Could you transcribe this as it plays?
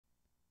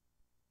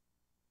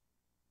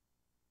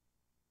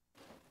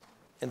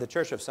In the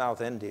Church of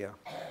South India,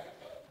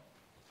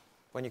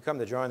 when you come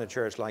to join the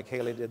church like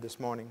Haley did this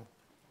morning,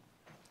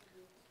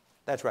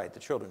 that's right, the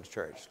children's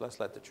church.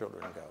 Let's let the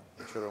children go.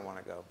 The children want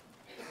to go.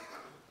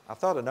 I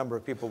thought a number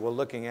of people were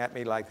looking at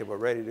me like they were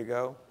ready to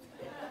go.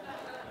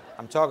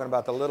 I'm talking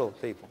about the little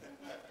people.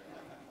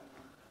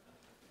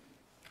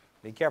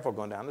 Be careful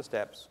going down the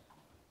steps.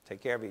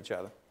 Take care of each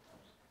other.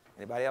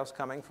 Anybody else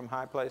coming from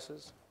high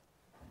places?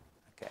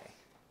 Okay.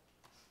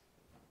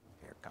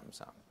 Here comes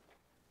some.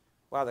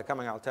 While they're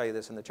coming, I'll tell you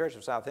this. In the Church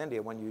of South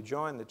India, when you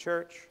join the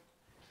church,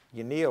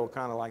 you kneel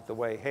kind of like the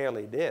way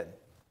Haley did.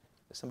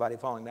 Is somebody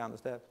falling down the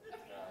steps?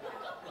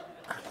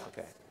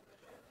 Okay.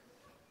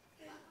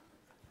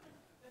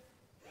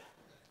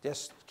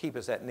 Just keep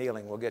us at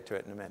kneeling. We'll get to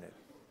it in a minute.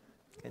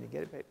 Can you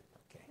get it, baby?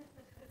 Okay.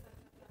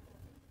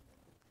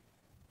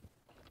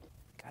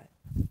 Got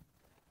it?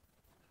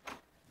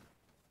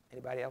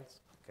 Anybody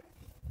else?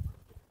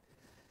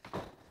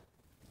 Okay.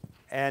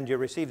 And you're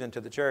received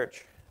into the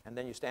church, and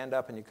then you stand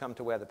up and you come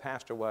to where the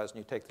pastor was, and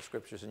you take the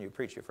scriptures and you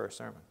preach your first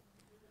sermon.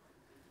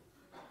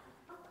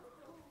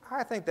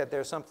 I think that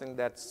there's something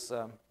that's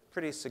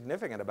pretty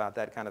significant about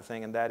that kind of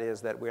thing, and that is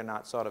that we're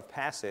not sort of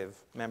passive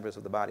members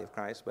of the body of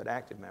Christ, but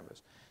active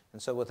members.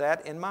 And so with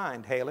that in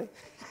mind, Haley,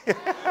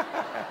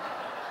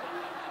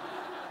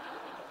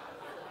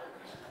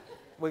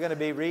 we're going to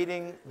be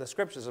reading the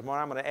scriptures this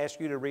morning. I'm going to ask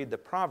you to read the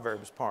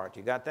Proverbs part.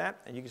 You got that?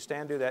 And you can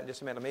stand and do that in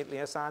just a minute. Immediately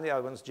assign the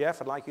other ones.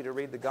 Jeff, I'd like you to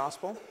read the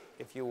gospel.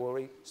 If you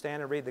will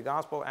stand and read the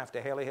gospel after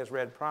Haley has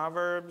read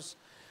Proverbs.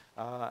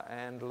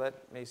 And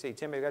let me see.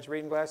 Tim, you got your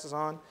reading glasses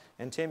on?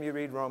 And Tim, you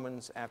read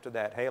Romans after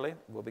that. Haley,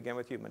 we'll begin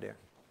with you, my dear.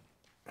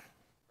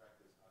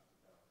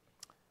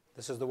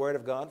 This is the word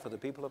of God for the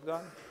people of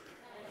God.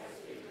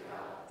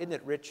 Isn't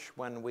it rich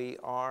when we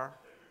are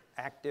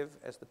active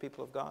as the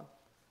people of God?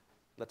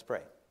 Let's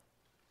pray.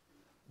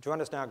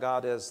 Join us now,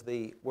 God, as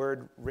the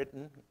word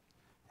written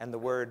and the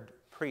word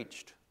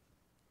preached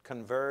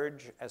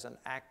converge as an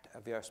act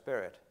of your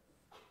Spirit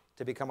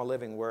to become a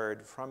living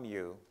word from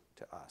you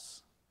to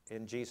us.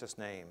 In Jesus'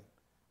 name,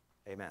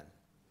 amen.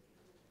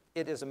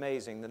 It is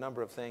amazing the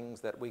number of things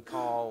that we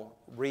call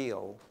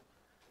real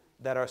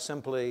that are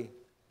simply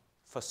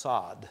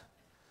facade.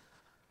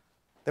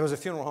 There was a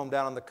funeral home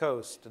down on the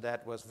coast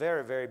that was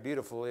very, very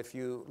beautiful if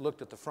you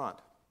looked at the front.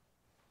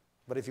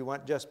 But if you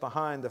went just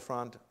behind the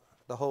front,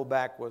 the whole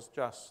back was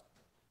just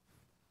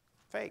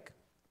fake.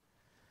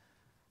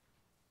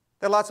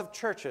 There are lots of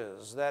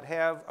churches that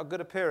have a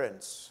good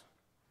appearance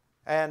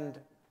and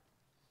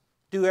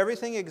do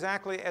everything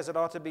exactly as it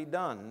ought to be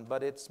done,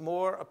 but it's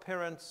more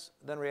appearance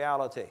than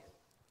reality.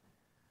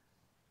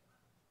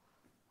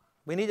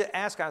 We need to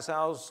ask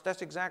ourselves,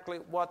 that's exactly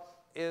what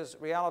is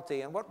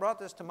reality. And what brought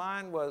this to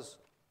mind was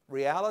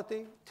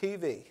reality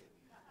TV.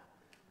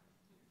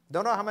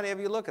 Don't know how many of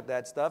you look at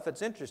that stuff.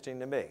 It's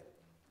interesting to me.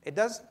 It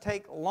doesn't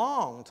take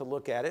long to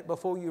look at it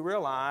before you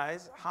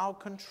realize how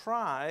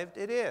contrived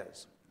it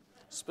is.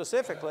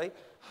 Specifically,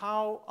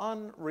 how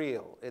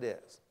unreal it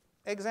is.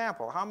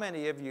 Example, how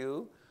many of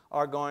you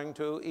are going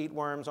to eat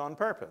worms on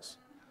purpose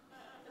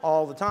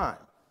all the time?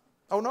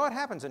 Oh, no, it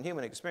happens in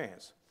human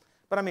experience.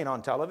 But I mean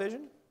on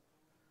television.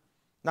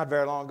 Not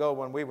very long ago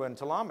when we were in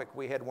Tillamook,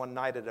 we had one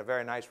night at a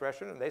very nice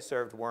restaurant, and they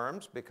served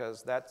worms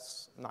because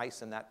that's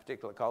nice in that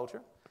particular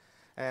culture.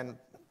 And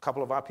a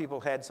couple of our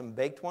people had some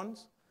baked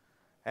ones.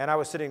 And I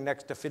was sitting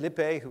next to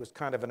Felipe, who was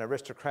kind of an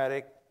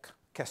aristocratic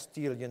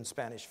Castilian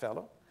Spanish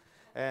fellow.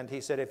 And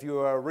he said, if you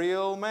were a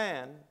real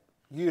man,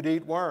 you'd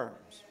eat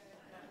worms.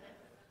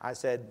 I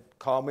said,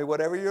 call me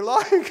whatever you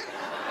like.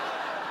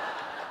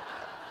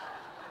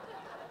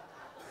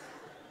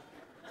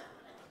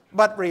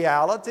 But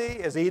reality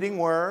is eating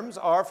worms,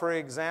 or, for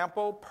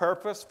example,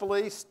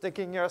 purposefully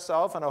sticking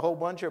yourself in a whole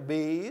bunch of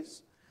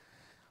bees,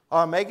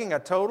 or making a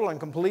total and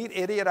complete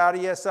idiot out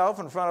of yourself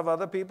in front of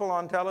other people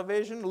on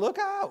television. Look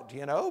out,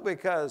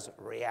 because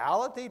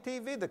reality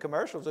TV, the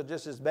commercials are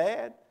just as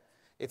bad.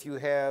 If you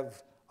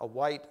have a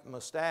white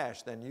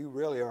mustache, then you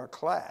really are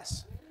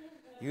class.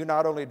 You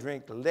not only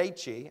drink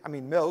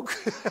milk,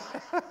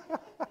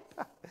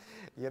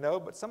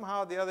 but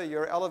somehow or the other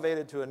you're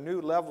elevated to a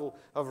new level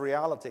of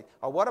reality.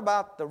 Or what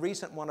about the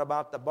recent one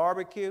about the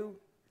barbecue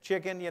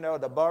chicken,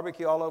 the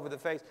barbecue all over the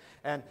face?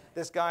 And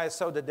this guy is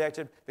so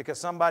dejected because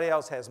somebody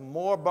else has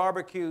more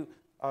barbecue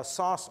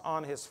sauce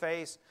on his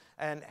face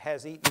and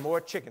has eaten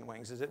more chicken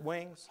wings. Is it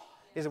wings?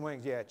 Is it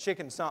wings? Yeah,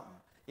 chicken something,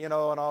 and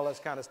all this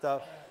kind of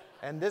stuff.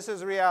 And this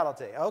is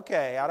reality.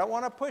 Okay, I don't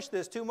want to push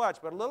this too much,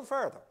 but a little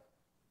further.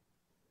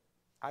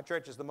 Our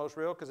church is the most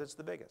real because it's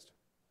the biggest.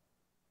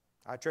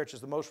 Our church is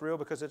the most real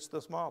because it's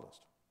the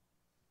smallest.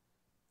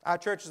 Our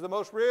church is the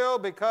most real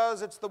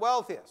because it's the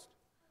wealthiest.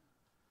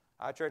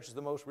 Our church is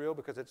the most real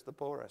because it's the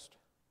poorest.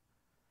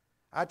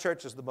 Our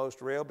church is the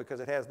most real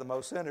because it has the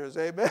most sinners,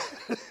 amen?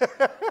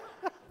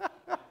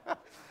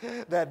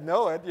 That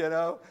know it,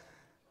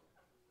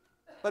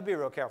 But be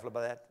real careful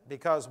about that,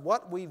 because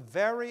what we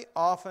very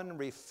often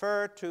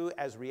refer to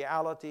as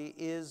reality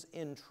is,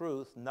 in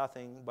truth,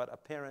 nothing but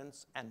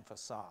appearance and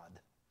facade.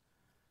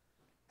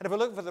 And if we're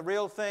looking for the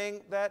real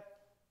thing, that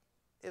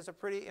is a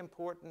pretty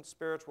important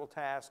spiritual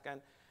task.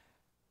 And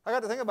I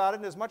got to think about it,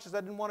 and as much as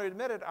I didn't want to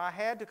admit it, I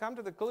had to come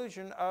to the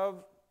conclusion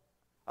of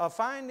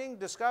finding,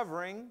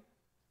 discovering,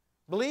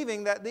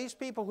 believing that these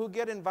people who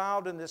get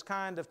involved in this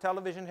kind of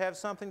television have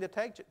something to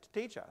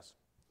teach us.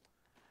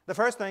 The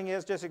first thing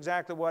is just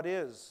exactly what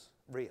is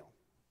real.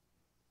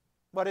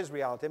 What is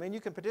reality? I mean, you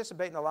can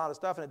participate in a lot of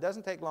stuff, and it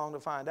doesn't take long to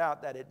find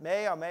out that it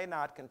may or may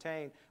not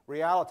contain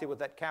reality with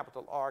that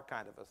capital R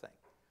kind of a thing.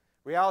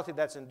 Reality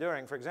that's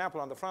enduring. For example,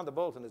 on the front of the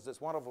bulletin is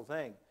this wonderful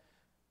thing.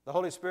 The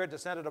Holy Spirit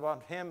descended upon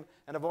him,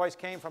 and a voice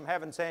came from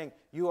heaven saying,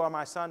 "You are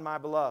my Son, my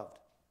beloved."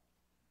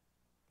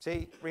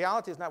 See,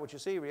 reality is not what you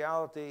see.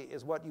 Reality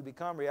is what you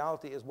become.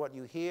 Reality is what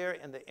you hear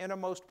in the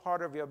innermost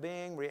part of your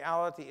being.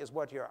 Reality is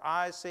what your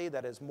eyes see.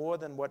 That is more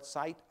than what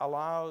sight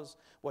allows.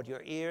 What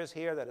your ears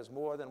hear. That is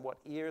more than what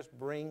ears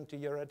bring to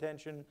your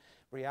attention.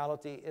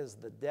 Reality is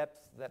the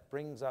depth that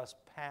brings us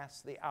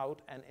past the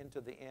out and into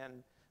the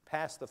in,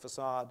 past the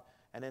facade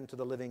and into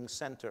the living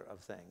center of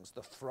things,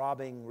 the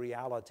throbbing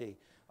reality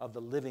of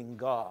the living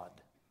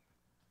God.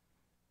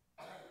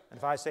 And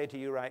if I say to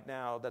you right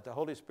now that the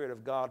Holy Spirit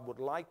of God would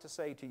like to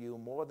say to you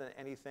more than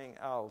anything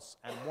else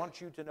and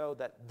wants you to know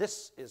that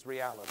this is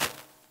reality,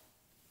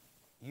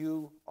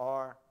 you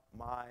are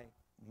my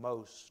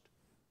most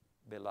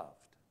beloved.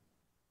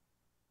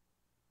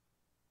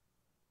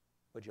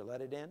 Would you let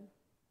it in?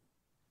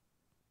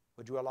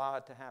 Would you allow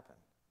it to happen?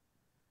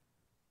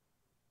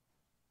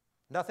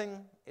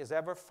 Nothing is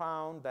ever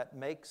found that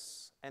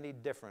makes any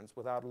difference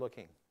without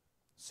looking.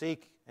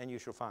 Seek and you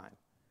shall find.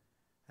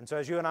 And so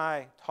as you and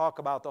I talk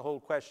about the whole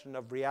question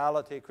of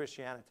reality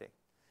Christianity,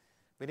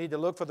 we need to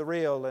look for the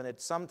real, and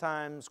it's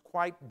sometimes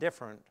quite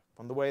different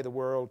from the way the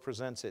world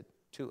presents it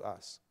to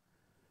us.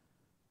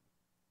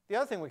 The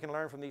other thing we can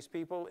learn from these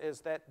people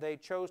is that they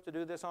chose to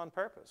do this on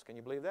purpose. Can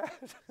you believe that?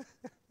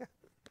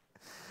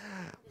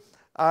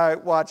 I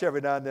watch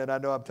every now and then. I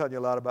know I'm telling you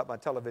a lot about my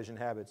television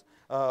habits.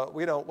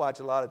 We don't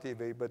watch a lot of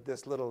TV, but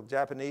this little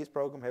Japanese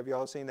program, have you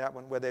all seen that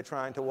one, where they're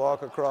trying to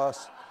walk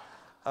across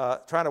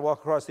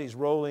these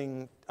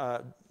rolling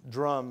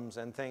drums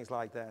and things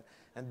like that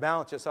and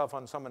balance yourself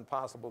on some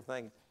impossible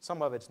thing.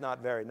 Some of it's not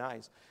very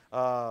nice.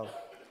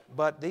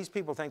 But these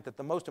people think that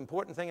the most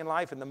important thing in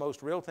life and the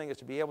most real thing is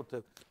to be able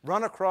to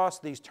run across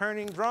these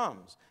turning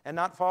drums and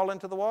not fall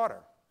into the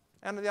water.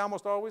 And they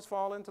almost always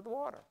fall into the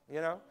water,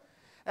 you know.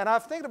 And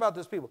I've thinking about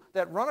those people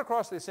that run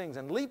across these things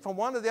and leap from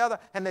one to the other,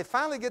 and they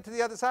finally get to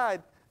the other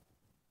side,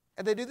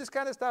 and they do this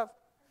kind of stuff.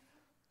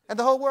 And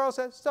the whole world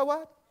says, "So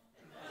what?"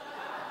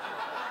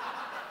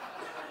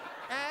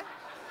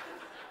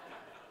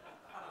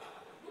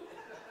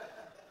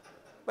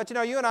 But you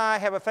know, you and I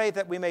have a faith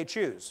that we may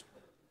choose.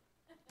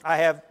 I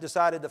have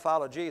decided to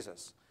follow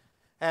Jesus.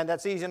 And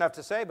that's easy enough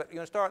to say, but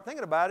you start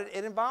thinking about it,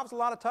 it involves a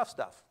lot of tough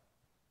stuff.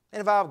 It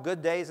involves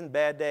good days and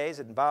bad days.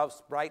 It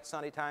involves bright,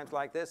 sunny times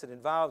like this. It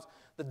involves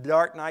the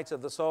dark nights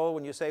of the soul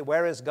when you say,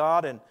 "Where is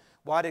God? And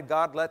why did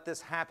God let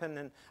this happen?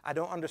 And I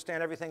don't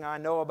understand everything I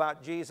know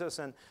about Jesus,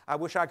 and I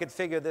wish I could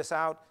figure this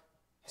out."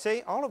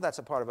 See, all of that's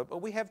a part of it. But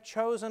we have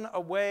chosen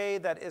a way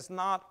that is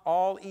not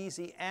all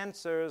easy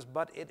answers,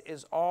 but it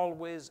is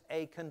always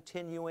a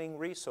continuing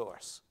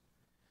resource.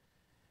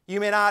 You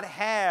may not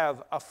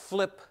have a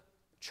flip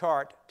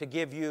chart to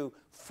give you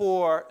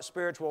 4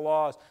 spiritual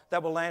laws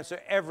that will answer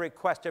every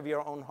quest of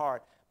your own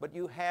heart. But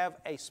you have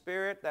a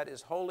spirit that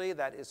is holy,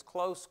 that is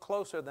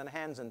closer than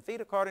hands and feet,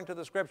 according to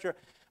the Scripture,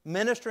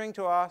 ministering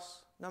to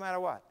us no matter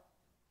what.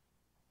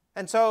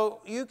 And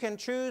so you can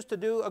choose to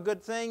do a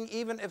good thing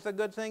even if the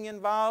good thing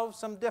involves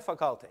some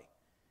difficulty.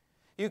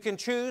 You can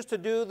choose to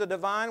do the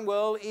divine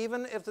will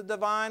even if the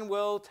divine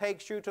will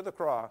takes you to the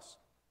cross.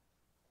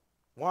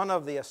 One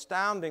of the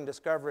astounding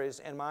discoveries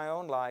in my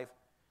own life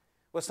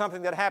was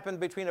something that happened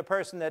between a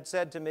person that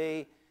said to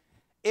me,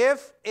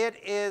 "If it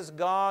is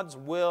God's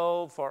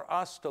will for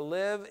us to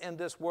live in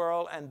this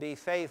world and be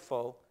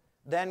faithful,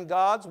 then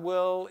God's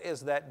will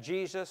is that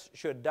Jesus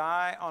should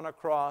die on a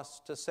cross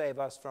to save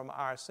us from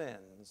our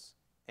sins."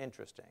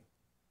 Interesting.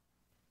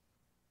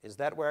 Is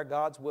that where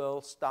God's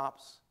will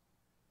stops?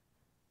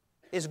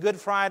 Is Good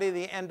Friday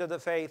the end of the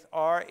faith,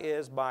 or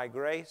is by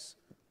grace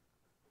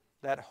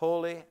that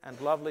holy and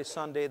lovely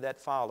Sunday that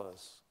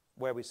follows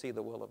where we see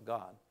the will of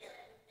God?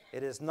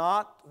 It is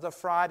not the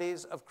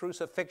Fridays of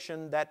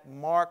crucifixion that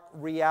mark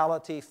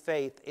reality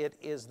faith. It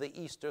is the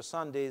Easter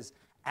Sundays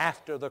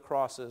after the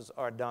crosses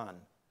are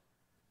done.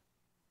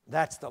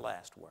 That's the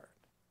last word.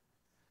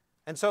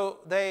 And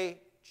so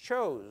they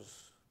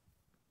chose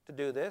to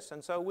do this,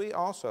 and so we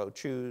also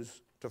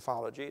choose to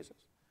follow Jesus.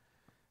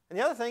 And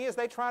the other thing is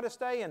they try to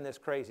stay in this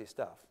crazy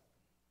stuff.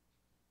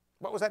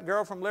 What was that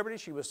girl from Liberty?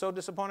 She was so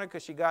disappointed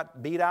because she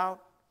got beat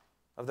out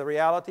of the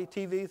reality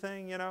TV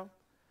thing, you know.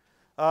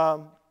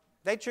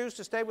 They choose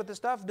to stay with the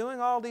stuff,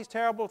 doing all these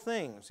terrible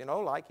things, you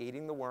know, like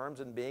eating the worms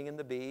and being in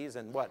the bees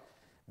and what?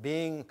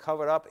 Being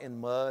covered up in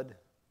mud.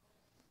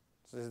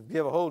 So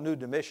give a whole new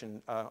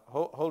dimension.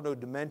 Whole new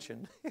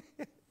dimension.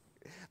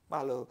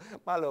 My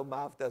little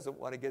mouth doesn't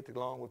want to get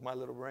along with my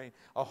little brain.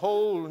 A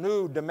whole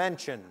new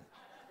dimension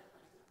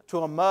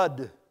to a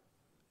mud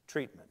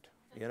treatment,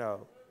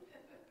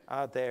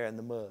 out there in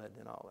the mud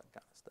and all that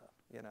kind of stuff,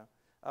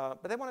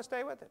 But they want to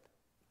stay with it.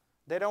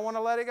 They don't want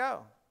to let it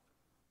go.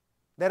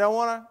 They don't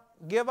want to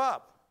give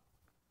up.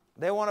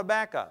 They want to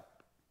back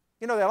up.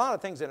 There are a lot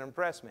of things that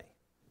impress me.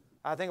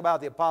 I think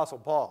about the Apostle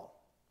Paul.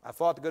 I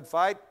fought the good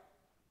fight.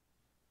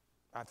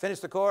 I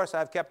finished the course.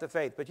 I've kept the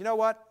faith. But you know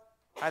what?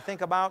 I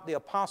think about the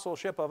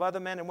apostleship of other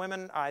men and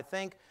women. I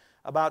think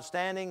about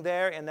standing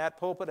there in that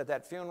pulpit at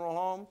that funeral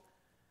home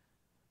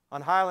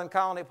on Highland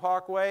Colony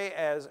Parkway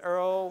as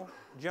Earl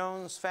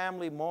Jones'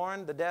 family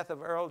mourned the death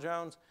of Earl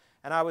Jones.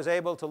 And I was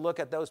able to look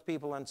at those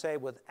people and say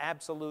with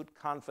absolute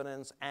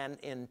confidence and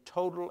in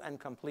total and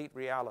complete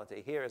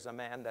reality, here is a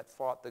man that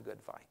fought the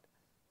good fight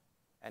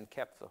and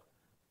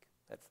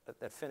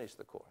that finished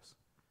the course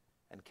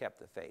and kept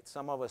the faith.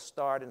 Some of us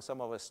start and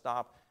some of us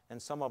stop,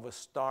 and some of us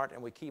start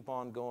and we keep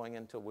on going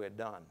until we're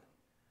done.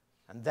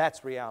 And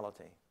that's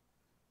reality.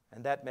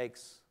 And that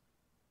makes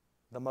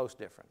the most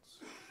difference.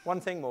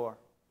 One thing more.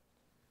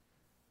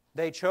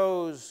 They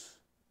chose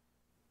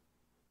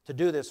to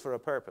do this for a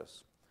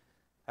purpose.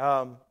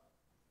 The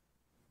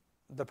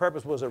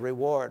purpose was a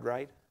reward,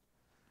 right?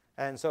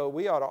 And so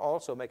we ought to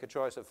also make a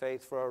choice of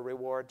faith for a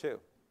reward too.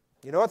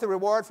 You know what the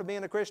reward for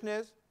being a Christian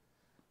is?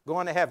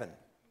 Going to heaven,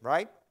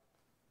 right?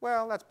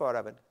 Well, that's part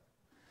of it.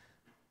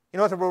 You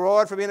know what the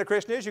reward for being a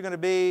Christian is? You're going to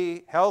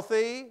be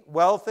healthy,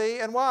 wealthy,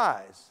 and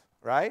wise,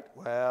 right?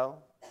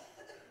 Well,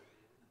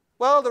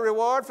 the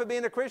reward for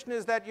being a Christian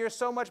is that you're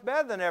so much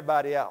better than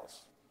everybody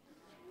else.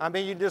 I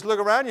mean, you just look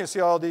around and you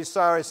see all these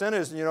sorry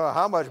sinners and you know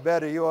how much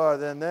better you are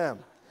than them.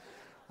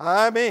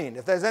 I mean,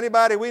 if there's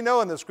anybody we know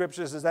in the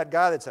Scriptures is that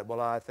guy that said, well,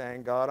 I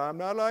thank God I'm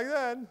not like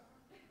that.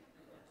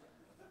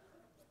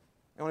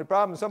 The only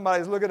problem is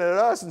somebody's looking at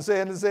us and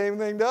saying the same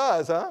thing to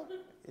us, huh?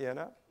 You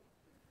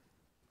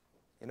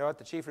know what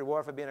the chief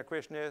reward for being a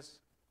Christian is?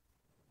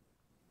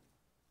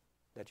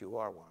 That you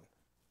are one.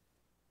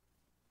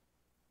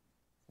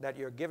 That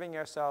you're giving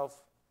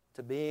yourself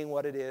to being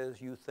what it is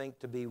you think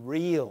to be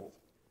real,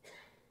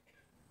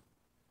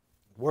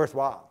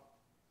 worthwhile,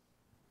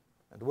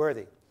 and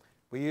worthy.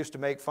 We used to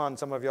make fun,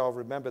 some of y'all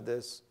remember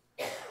this,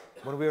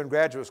 when we were in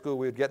graduate school,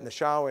 we would get in the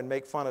shower and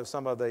make fun of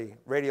some of the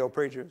radio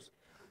preachers.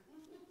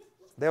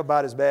 They're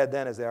about as bad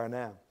then as they are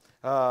now.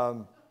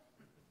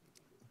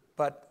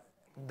 But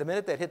the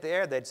minute they'd hit the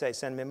air, they'd say,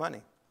 send me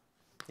money.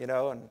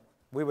 And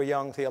we were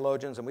young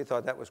theologians, and we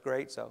thought that was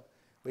great, so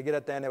we get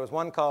up there, and there was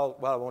one called,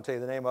 well, I won't tell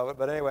you the name of it,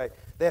 but anyway,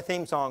 their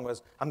theme song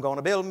was, I'm going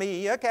to build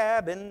me a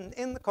cabin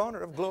in the corner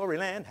of glory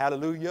land,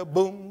 hallelujah,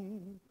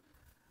 boom.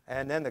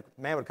 And then the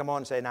man would come on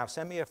and say, now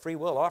send me a free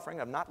will offering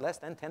of not less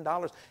than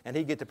 $10, and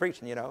he'd get to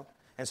preaching,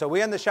 And so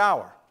we're in the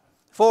shower,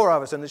 4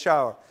 of us in the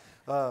shower.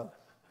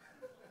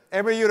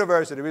 Every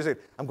university, we say,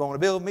 I'm going to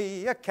build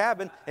me a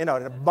cabin, and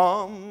a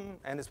bum.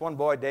 And this one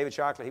boy, David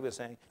Shockley, he was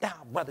saying, now,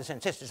 brothers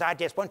and sisters, I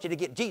just want you to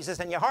get Jesus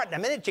in your heart. In a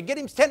minute, you get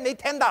him, send me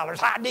 $10.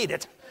 I need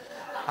it.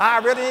 I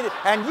really need it.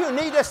 And you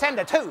need to send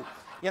it too.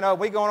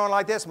 We going on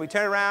like this, and we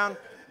turn around,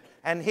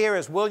 and here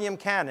is William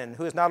Cannon,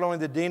 who is not only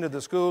the dean of the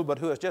school, but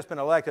who has just been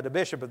elected a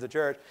bishop of the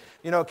church.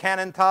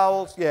 Cannon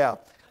towels? Yeah.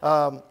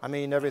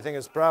 Everything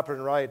is proper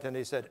and right. And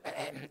he said,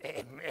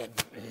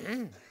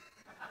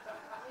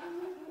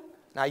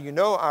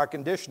 now our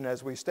condition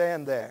as we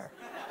stand there.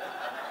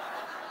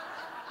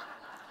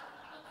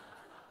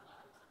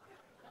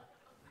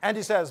 And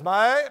he says,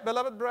 my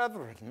beloved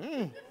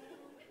brethren,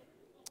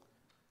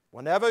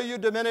 whenever you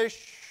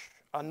diminish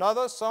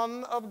another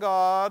son of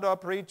God or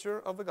preacher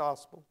of the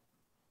gospel,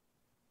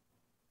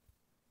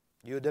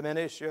 you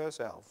diminish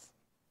yourself.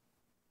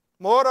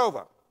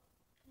 Moreover,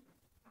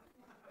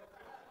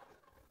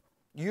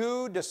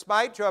 you,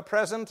 despite your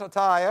present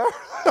attire,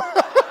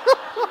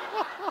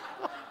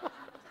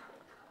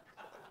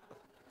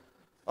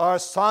 are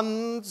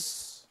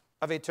sons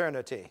of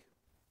eternity.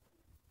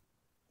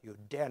 You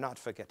dare not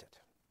forget it.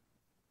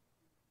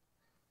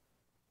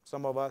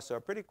 Some of us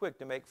are pretty quick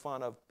to make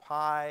fun of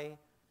pie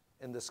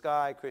in the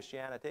sky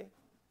Christianity.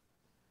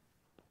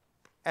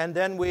 And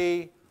then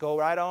we go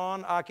right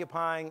on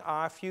occupying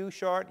our few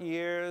short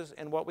years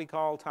in what we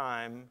call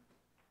time,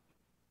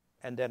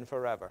 and then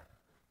forever.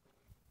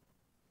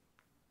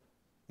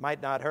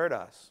 Might not hurt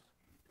us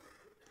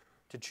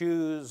to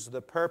choose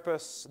the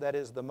purpose that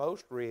is the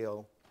most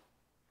real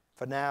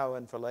for now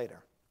and for later.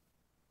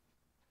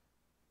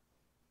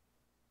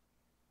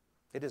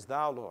 It is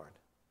thou, Lord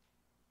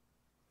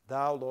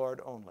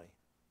only,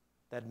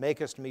 that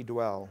makest me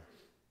dwell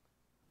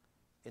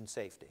in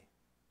safety.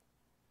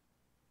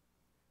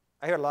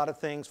 I hear a lot of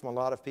things from a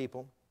lot of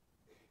people.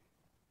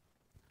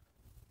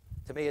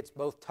 To me, it's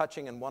both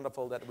touching and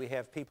wonderful that we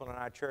have people in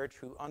our church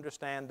who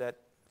understand that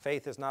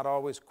faith is not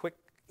always quick,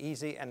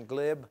 easy, and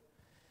glib.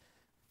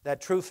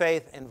 That true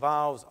faith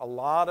involves a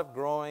lot of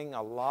growing,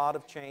 a lot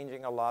of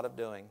changing, a lot of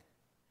doing.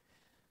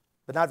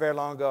 But not very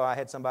long ago, I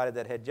had somebody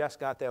that had just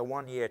got their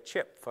 1-year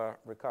chip for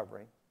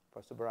recovery,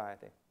 for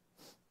sobriety,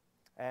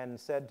 and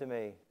said to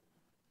me,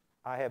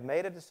 I have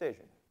made a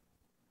decision.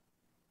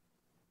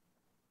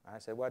 I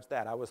said, what's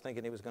that? I was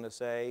thinking he was going to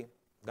say,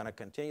 Going to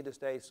continue to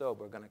stay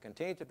sober. Going to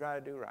continue to try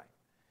to do right.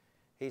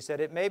 He said,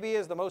 it maybe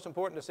is the most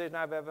important decision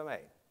I've ever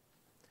made.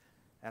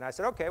 And I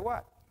said, okay,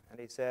 what? And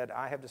he said,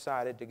 I have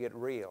decided to get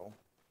real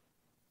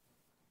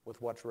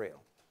with what's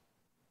real.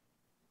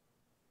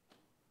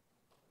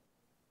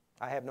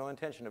 I have no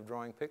intention of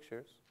drawing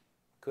pictures.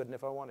 Couldn't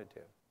if I wanted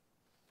to.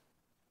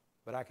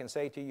 But I can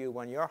say to you,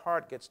 when your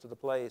heart gets to the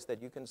place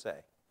that you can say,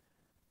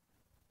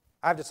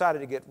 I've decided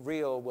to get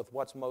real with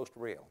what's most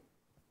real,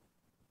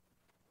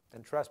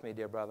 then trust me,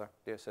 dear brother,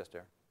 dear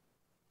sister,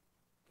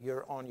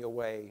 you're on your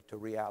way to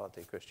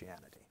reality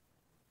Christianity.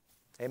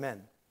 Amen.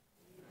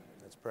 Amen.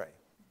 Let's pray.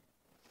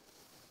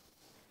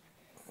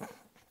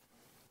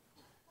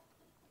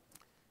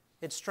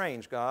 It's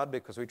strange, God,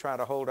 because we try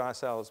to hold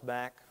ourselves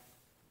back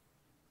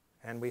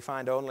and we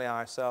find only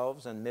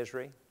ourselves in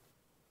misery.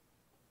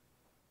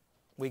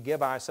 We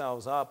give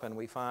ourselves up and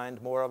we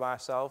find more of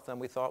ourselves than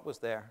we thought was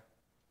there.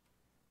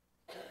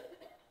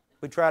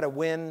 We try to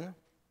win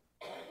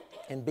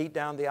and beat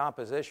down the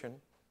opposition,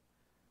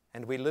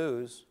 and we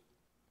lose.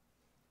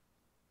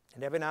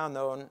 And every now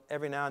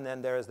and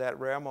then there is that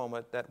rare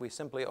moment that we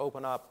simply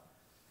open up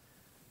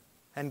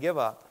and give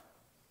up.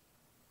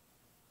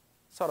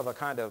 Sort of a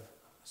kind of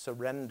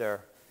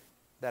surrender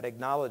that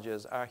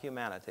acknowledges our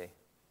humanity.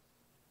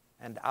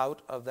 And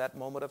out of that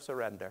moment of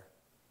surrender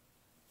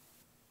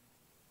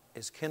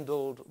is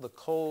kindled the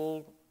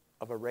coal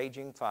of a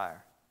raging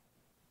fire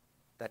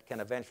that can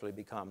eventually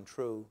become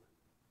true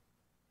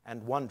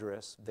and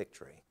wondrous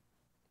victory.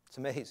 It's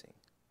amazing.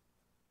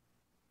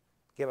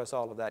 Give us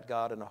all of that,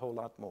 God, and a whole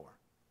lot more.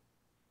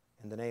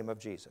 In the name of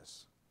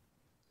Jesus.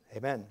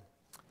 Amen.